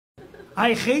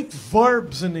I hate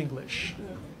verbs in English.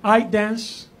 I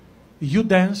dance, you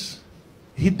dance,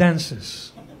 he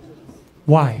dances.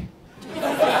 Why?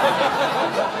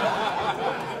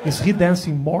 Is he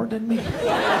dancing more than me?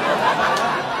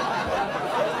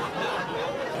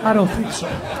 I don't think so.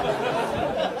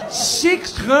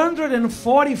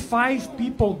 645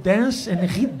 people dance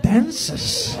and he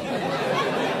dances.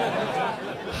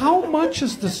 How much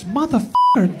is this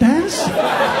motherfucker dancing?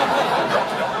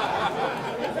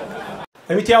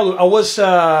 Let me tell you, I was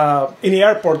in the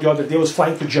airport the other day. I was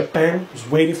flying to Japan. I was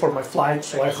waiting for my flight,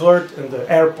 so I heard in the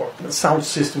airport, the sound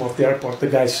system of the airport, the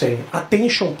guy saying,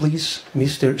 "Attention please,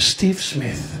 Mr. Steve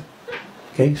Smith."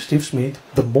 Okay, Steve Smith,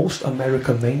 the most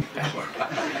American name ever.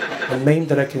 A name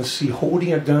that I can see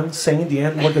holding a gun, saying the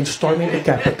N-word and storming the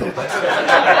Capitol.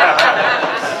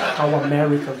 How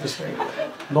American this name.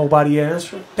 Nobody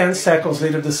answered. 10 seconds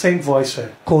later, the same voice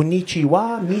said,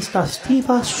 "Konnichiwa, Mr. Steve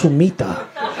Sumita."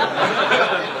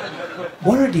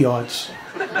 What are the odds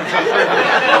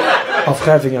of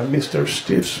having a Mr.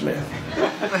 Steve Smith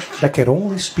that can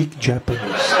only speak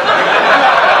Japanese?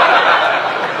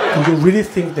 Do you really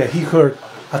think that he heard,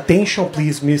 "Attention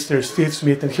please, Mr. Steve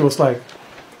Smith," and he was like,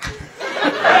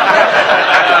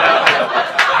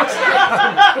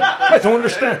 I don't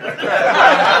understand.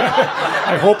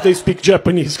 I hope they speak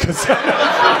Japanese.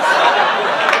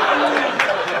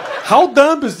 How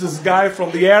dumb is this guy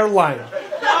from the airline?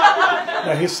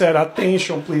 And he said,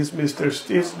 "Attention please, Mr.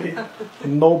 Steve Smith."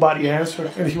 Nobody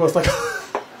answered. And he was like,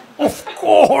 "Of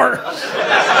course.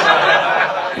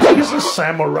 He's a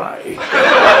samurai."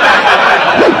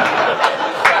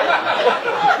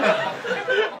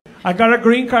 I got a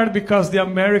green card because the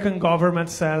American government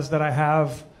says that I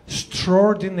have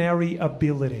extraordinary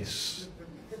abilities,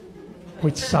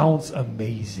 which sounds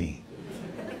amazing,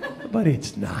 but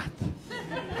it's not.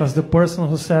 Because the person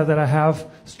who said that I have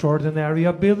extraordinary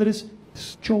abilities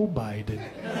is Joe Biden.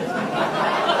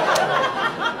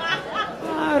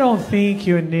 I don't think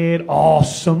you need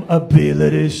awesome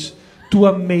abilities to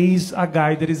amaze a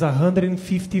guy that is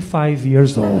 155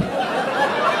 years old.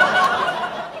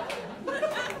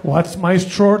 What's my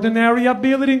extraordinary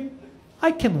ability?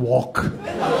 I can walk.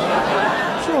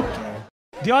 It's okay.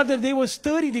 The other day was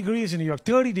 30 degrees in New York,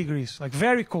 30 degrees, like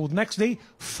very cold. Next day,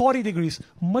 40 degrees,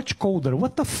 much colder.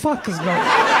 What the fuck is that?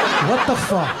 What the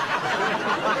fuck?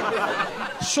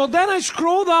 So then I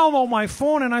scrolled down on my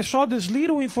phone and I saw this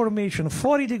little information.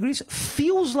 40 degrees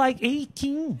feels like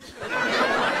 18.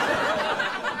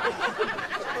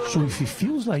 So if it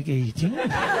feels like 18,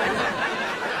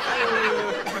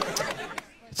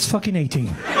 it's fucking 18.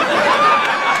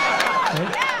 Okay?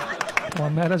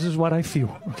 What matters is what I feel,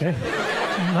 okay?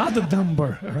 Not the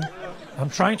number. Right? I'm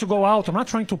trying to go out. I'm not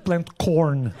trying to plant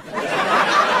corn.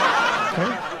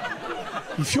 Okay?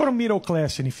 If you're middle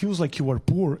class and it feels like you are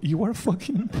poor, you are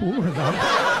fucking poor. Right?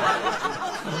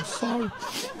 I'm sorry.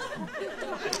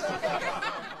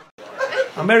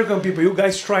 American people, you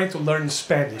guys trying to learn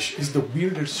Spanish is the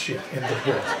weirdest shit in the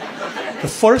world. The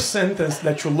first sentence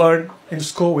that you learn in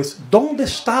school is, "¿Dónde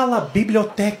está la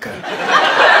biblioteca?"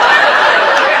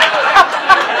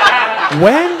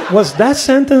 When was that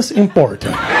sentence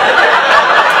important?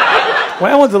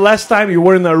 When was the last time you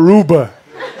were in Aruba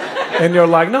and you're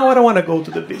like, "No, I don't want to go to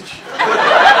the beach.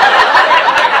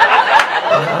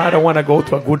 I don't want to go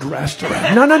to a good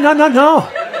restaurant. No, no, no, no, no.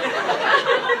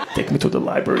 Take me to the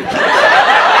library.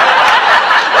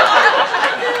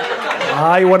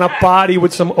 I want to party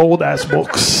with some old-ass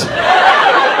books."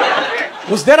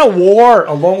 Was there a war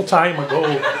a long time ago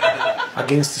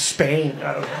against Spain?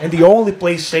 I don't know. And the only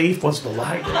place safe was the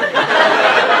library.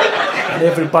 And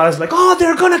everybody's like, "Oh,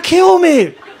 they're going to kill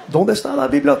me. ¿Dónde está la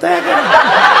biblioteca?"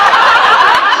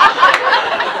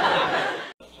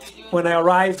 When I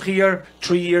arrived here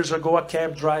 3 years ago, a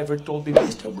cab driver told me,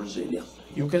 "Mr. Brazilian,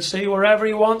 you can say whatever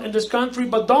you want in this country,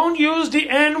 but don't use the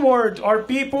N-word or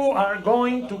people are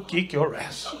going to kick your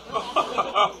ass."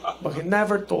 But he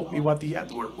never told me what the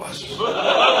N-word was.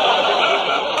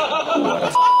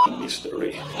 What a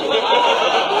mystery.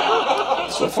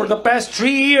 So for the past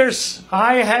 3 years,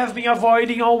 I have been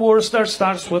avoiding all words that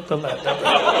starts with the letter,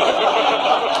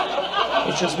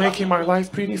 which is making my life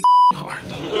pretty hard.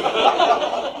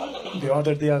 The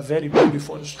other day, a very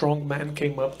beautiful and strong man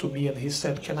came up to me and he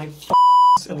said, "Can I f***?"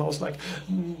 And I was like,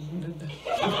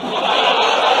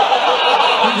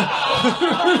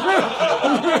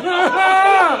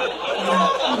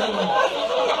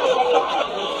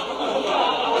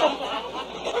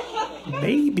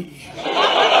 maybe.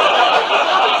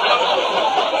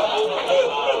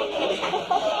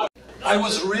 I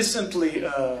was recently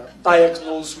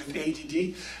diagnosed with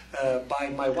ADD by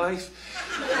my wife.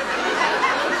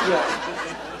 Yeah.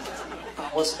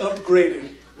 was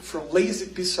upgraded from lazy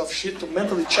piece of shit to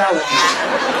mentally challenged.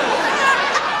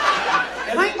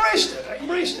 And I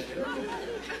embraced it. You know?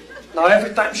 Now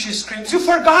every time she screams, "You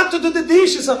forgot to do the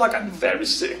dishes," I'm like, "I'm very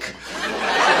sick."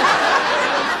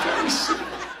 Very sick.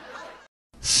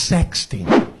 Sexting.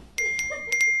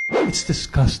 It's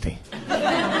disgusting.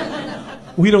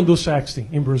 We don't do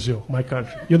sexting in Brazil, my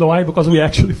country. You know why? Because we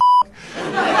actually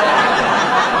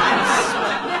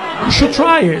You should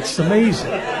try it, it's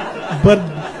amazing. But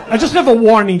I just have a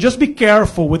warning, just be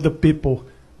careful with the people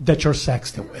that you're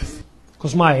sexting with.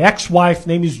 Because my ex-wife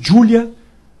name is Julia,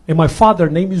 and my father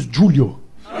name is Julio.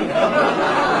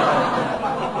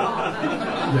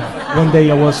 Yeah. One day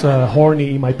I was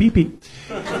horny in my pee-pee.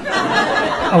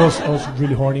 I was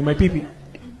really horny in my pee-pee.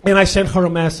 And I sent her a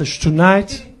message,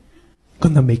 "Tonight,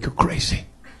 gonna make you crazy."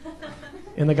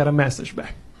 And I got a message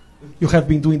back. "You have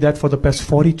been doing that for the past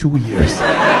 42 years.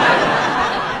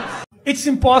 It's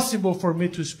impossible for me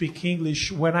to speak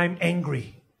English when I'm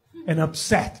angry and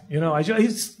upset. You know,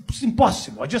 it's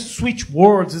impossible. I just switch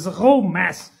words. It's a whole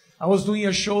mess. I was doing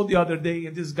a show the other day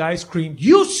and this guy screamed,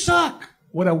 "You suck!"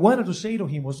 What I wanted to say to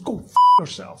him was, "Go f***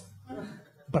 yourself."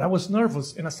 But I was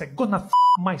nervous and I said, "Gonna f***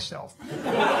 myself."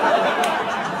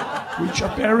 Which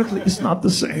apparently is not the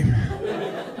same.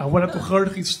 I wanted to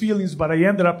hurt his feelings, but I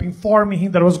ended up informing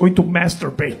him that I was going to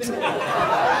masturbate.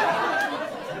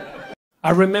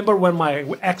 I remember when my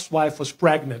ex-wife was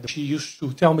pregnant, she used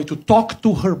to tell me to talk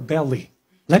to her belly.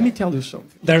 Let me tell you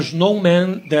something. There's no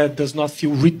man that does not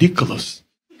feel ridiculous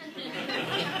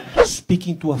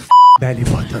speaking to a belly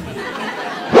button.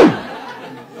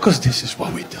 Because this is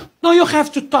what we do. "No, you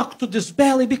have to talk to this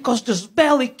belly because this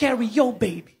belly carry your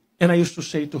baby." And I used to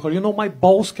say to her, "You know, my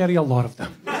balls carry a lot of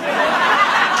them.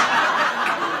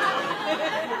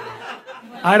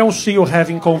 I don't see you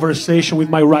having conversation with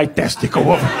my right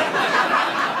testicle."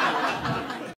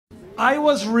 I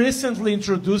was recently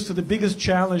introduced to the biggest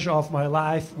challenge of my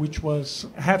life, which was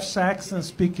have sex and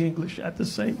speak English at the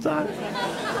same time.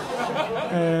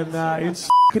 And it's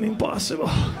f***ing impossible.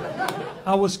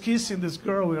 I was kissing this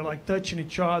girl, we were like touching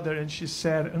each other, and she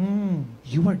said,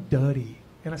 "You are dirty."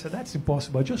 And I said, "That's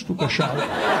impossible, I just took a shower."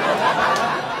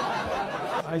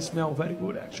 I smell very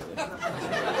good, actually.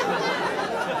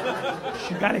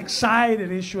 She got excited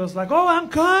and she was like, "Oh, I'm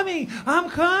coming.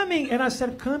 And I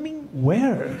said, "Coming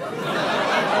where?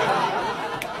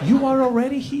 You are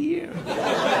already here."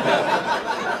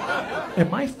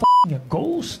 Am I f***ing a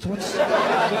ghost? What's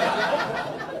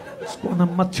going to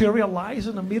materialize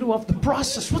in the middle of the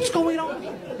process? What's going on?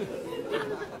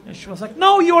 And she was like,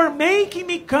 "No, you are making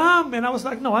me come." And I was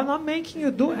like, "No, I'm not making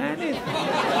you do anything.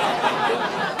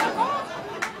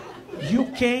 You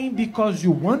came because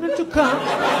you wanted to come.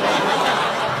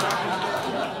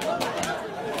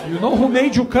 You know who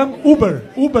made you come? Uber.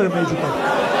 Uber made you come.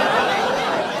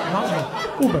 Not me.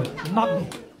 Uber, not me."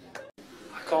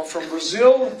 I come from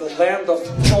Brazil, the land of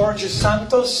Jorge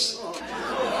Santos.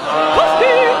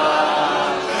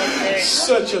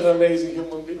 Such an amazing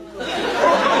human being.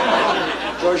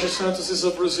 Jorge Santos is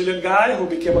a Brazilian guy who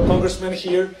became a congressman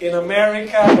here in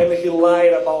America, and he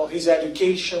lied about his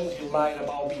education, he lied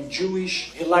about being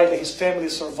Jewish, he lied that his family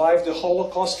survived the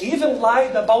Holocaust, he even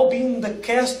lied about being the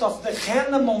cast of the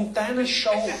Hannah Montana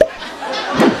show.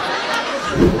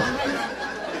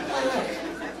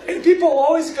 And people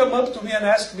always come up to me and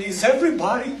ask me, "Is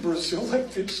everybody in Brazil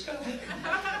like this guy?"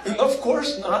 And of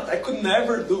course not. I could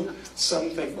never do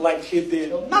something like he did.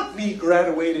 Not me,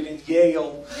 graduated in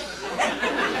Yale,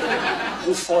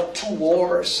 who fought 2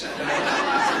 wars.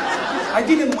 I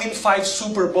didn't win 5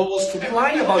 Super Bowls to be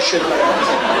lying about shit like that.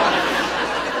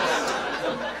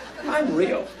 I'm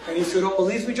real. And if you don't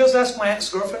believe me, just ask my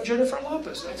ex-girlfriend Jennifer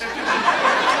Lopez.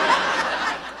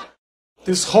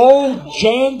 This whole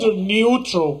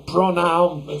gender-neutral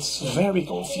pronoun, it's very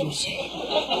confusing.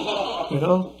 You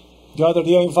know? The other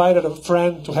day I invited a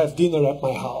friend to have dinner at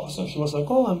my house. And he was like,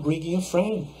 "Oh, I'm bringing a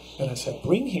friend." And I said,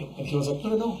 "Bring him." And he was like,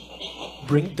 No,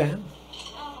 bring them."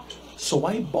 So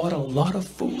I bought a lot of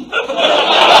food.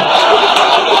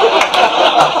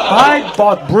 I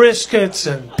bought briskets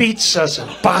and pizzas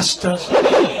and pastas.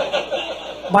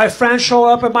 My friends show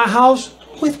up at my house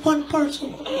with 1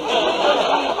 person.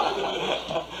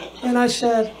 And I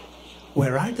said,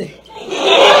 "Where are they?"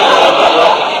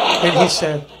 And he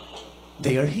said,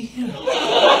 "They are here."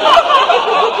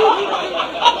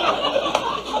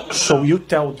 So you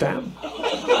tell them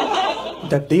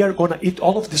that they are gonna eat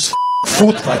all of this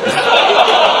food right now.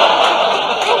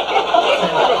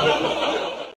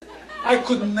 I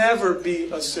could never be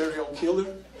a serial killer,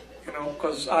 you know,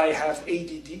 because I have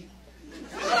ADD.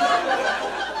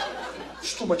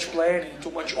 It's too much planning,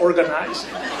 too much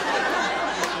organizing.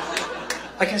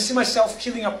 I can see myself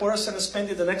killing a person and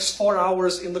spending the next 4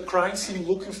 hours in the crime scene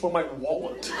looking for my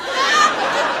wallet.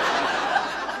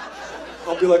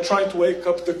 I'll be like trying to wake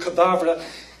up the cadaver.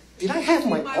 Did I have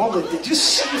my wallet? Did you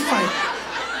see if I...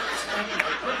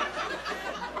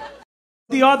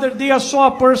 The other day I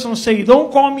saw a person say,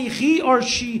 don't call me he or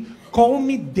she, call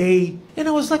me they. And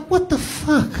I was like, what the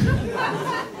fuck?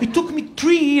 It took me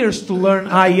 3 years to learn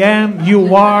I am,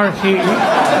 you are, he.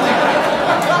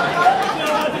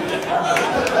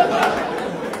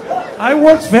 I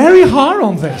worked very hard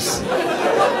on this.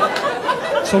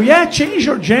 So yeah, change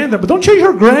your gender, but don't change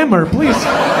your grammar, please.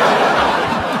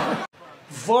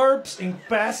 Verbs in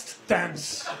past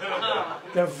tense.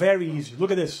 They're very easy.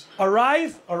 Look at this.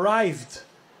 Arrive, arrived.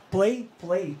 Play,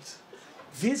 played.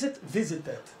 Visit,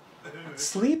 visited.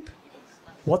 Sleep,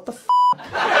 what the f***?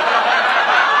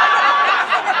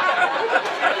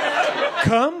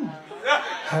 Come,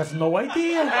 have no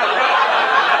idea.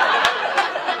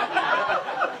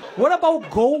 What about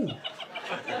go?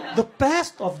 The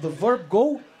past of the verb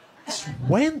go is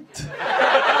went.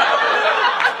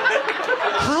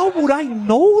 How would I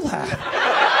know that?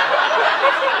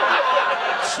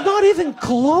 It's not even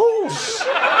close.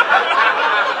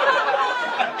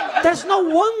 There's no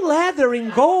one letter in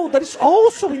go that is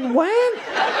also in went.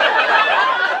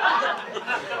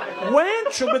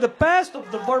 Went should be the past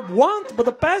of the verb want, but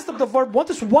the past of the verb want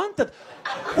is wanted.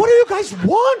 What do you guys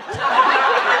want?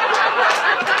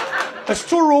 There's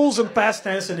 2 rules in past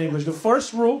tense in English. The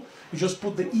first rule, you just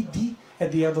put the ed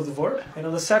at the end of the verb. And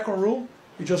on the second rule,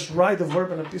 you just write the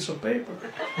verb on a piece of paper.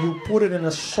 You put it in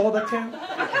a soda can.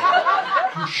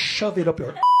 You shove it up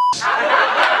your ass.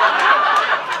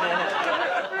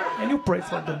 And you pray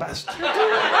for the best.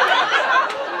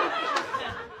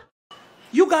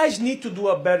 You guys need to do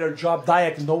a better job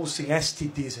diagnosing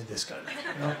STDs in this country.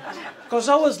 You know? Because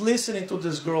I was listening to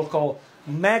this girl called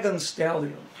Megan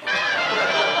Stallion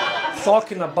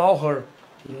talking about her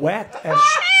wet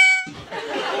ass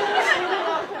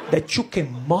that you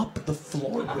can mop the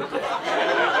floor with it.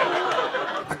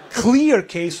 A clear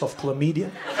case of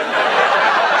chlamydia.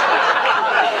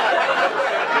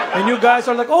 And you guys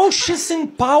are like, oh, she's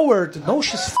empowered. No,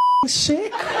 she's f***ing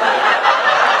sick.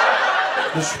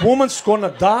 This woman's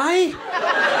gonna die.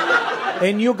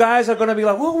 And you guys are gonna be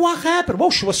like, well, what happened?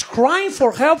 Well, she was crying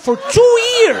for help for 2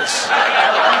 years.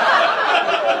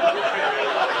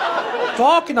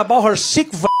 Talking about her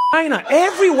sick vagina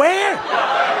everywhere.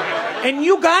 And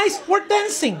you guys were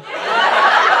dancing.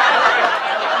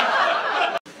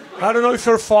 I don't know if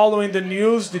you're following the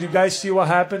news. Did you guys see what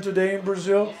happened today in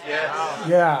Brazil? Yes.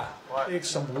 Yeah.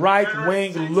 Some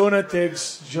right-wing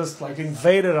lunatics just like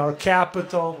invaded our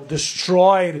capital,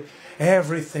 destroyed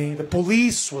everything. The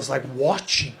police was like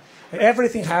watching.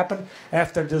 Everything happened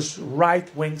after this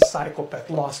right-wing psychopath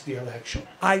lost the election.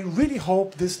 I really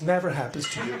hope this never happens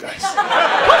to you guys.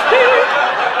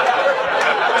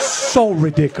 So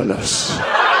ridiculous.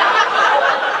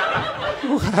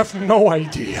 You have no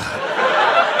idea.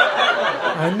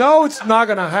 I know it's not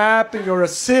gonna happen. You're a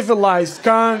civilized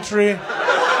country.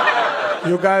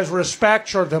 You guys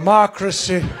respect your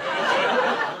democracy.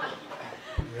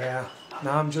 Yeah.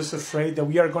 Now I'm just afraid that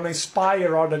we are going to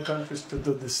inspire other countries to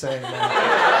do the same.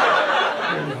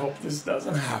 I really hope this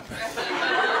doesn't happen.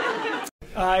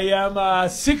 I am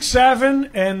 6'7",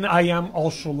 and I am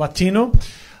also Latino,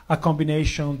 a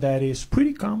combination that is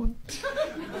pretty common.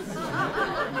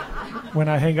 When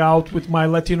I hang out with my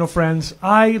Latino friends,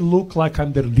 I look like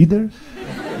I'm their leader.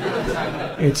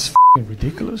 It's f***ing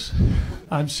ridiculous.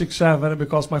 I'm 6'7"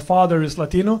 because my father is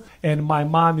Latino and my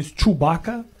mom is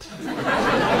Chewbacca.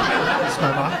 That's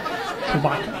my mom.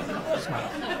 Chewbacca. That's my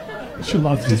mom. She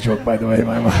loves this joke, by the way,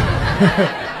 my mom.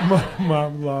 My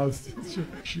mom loves it.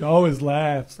 She always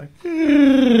laughs. Like,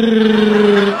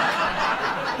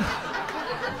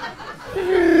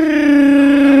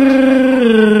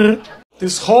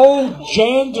 this whole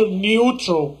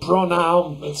gender-neutral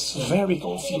pronoun, it's very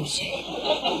confusing.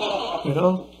 You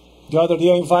know? The other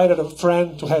day I invited a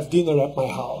friend to have dinner at my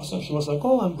house. And he was like,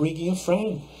 oh, I'm bringing a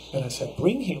friend. And I said,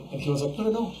 bring him. And he was like,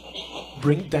 no,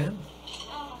 bring them.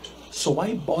 So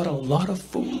I bought a lot of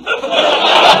food.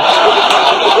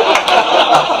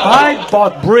 I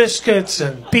bought briskets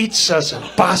and pizzas and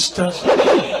pastas.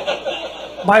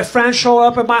 My friends show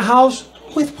up at my house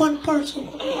with one person.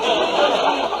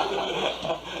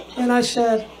 And I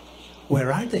said,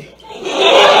 where are they?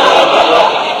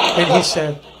 And he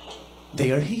said,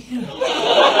 they are here.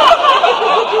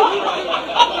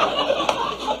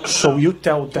 So you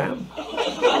tell them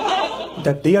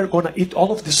that they are going to eat all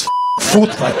of this food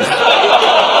right now.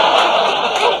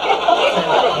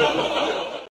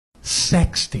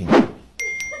 Sexting.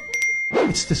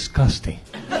 It's disgusting.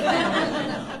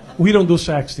 We don't do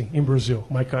sexting in Brazil,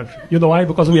 my country. You know why?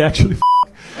 Because we actually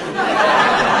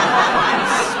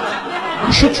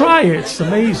You should try it. It's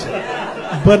amazing.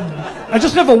 But I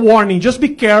just have a warning. Just be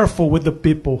careful with the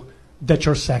people that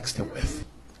you're sexting with.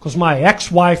 Because my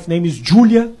ex-wife name is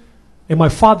Julia, and my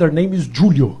father name is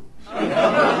Julio.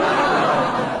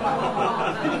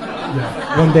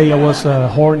 Yeah. One day I was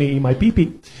horny in my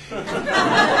pee-pee.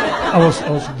 I was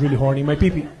really horny in my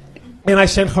pee-pee. And I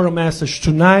sent her a message,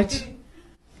 tonight,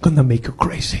 gonna make you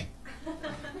crazy.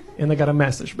 And I got a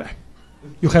message back.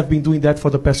 You have been doing that for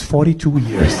the past 42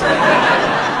 years.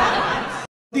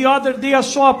 The other day I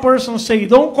saw a person say,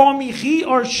 don't call me he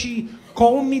or she,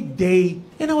 call me they.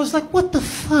 And I was like, what the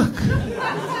fuck?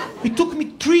 It took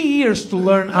me 3 years to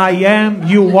learn I am,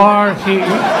 you are, he.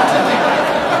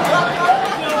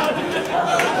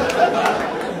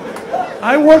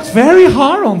 I worked very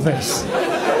hard on this.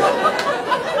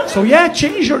 So yeah,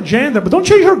 change your gender, but don't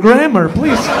change your grammar,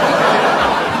 please.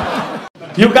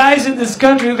 You guys in this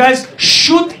country, you guys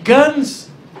shoot guns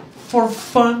for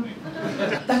fun.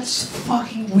 That's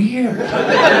fucking weird.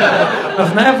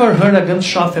 I've never heard a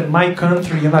gunshot in my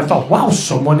country and I thought, wow,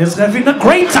 someone is having a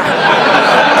great time.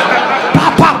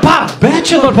 Pa, pa, pa,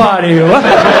 bachelor party.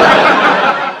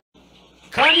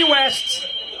 Kanye West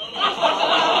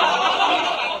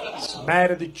is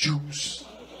mad at the Jews.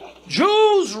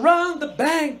 Jews run the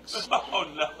banks. Oh,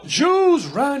 no. Jews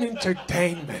run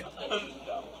entertainment.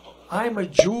 I'm a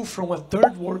Jew from a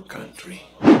third world country.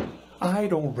 I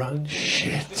don't run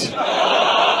shit.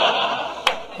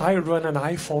 I run an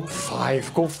iPhone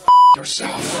 5. Go f***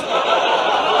 yourself.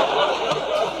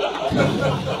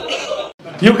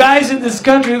 You guys in this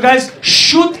country, you guys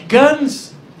shoot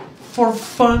guns for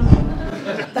fun.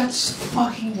 That's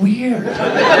fucking weird.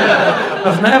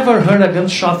 I've never heard a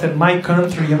gunshot in my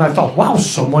country and I thought, wow,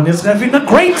 someone is having a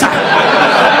great time.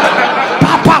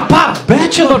 Pa, pa, pa,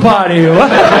 bachelor party.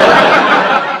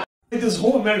 This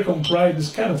whole American pride is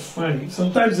kind of funny.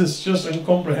 Sometimes it's just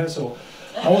incomprehensible.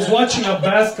 I was watching a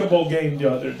basketball game the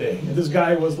other day, and this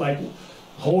guy was like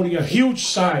holding a huge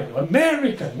sign,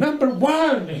 America,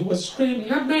 #1. He was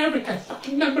screaming, America,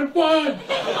 fucking #1.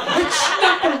 It's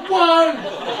 #1.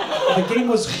 The game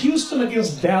was Houston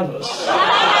against Dallas.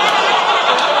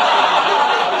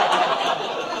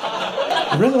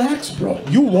 Relax, bro.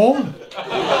 You won.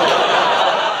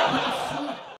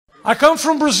 I come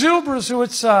from Brazil. Brazil,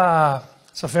 it's a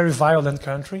very violent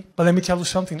country. But let me tell you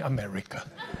something, America.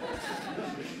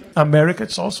 America,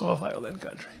 it's also a violent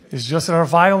country. It's just that our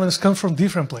violence comes from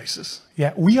different places.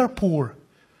 Yeah, we are poor.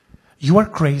 You are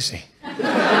crazy.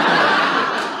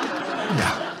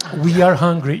 Yeah, we are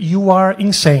hungry. You are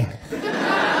insane.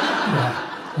 Yeah.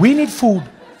 We need food.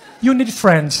 You need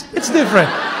friends. It's different.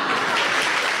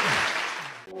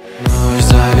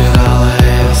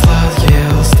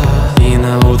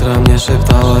 Утро мне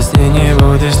шептала, с ней не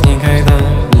будешь никогда.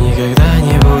 Никогда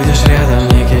не будешь рядом,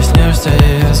 не коснешься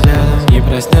ее взглядом. Не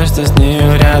проснешься с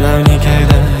нею рядом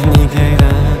никогда, никогда.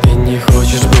 Ты не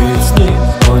хочешь быть с ним,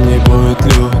 он не будет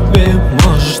любим.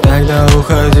 Можешь тогда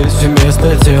уходить,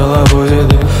 вместо тела будет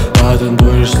дым. Потом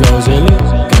будешь слезы лить,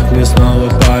 как мне снова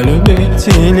полюбить.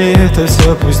 Или это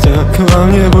все пустяк, во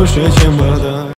мне больше, чем вода.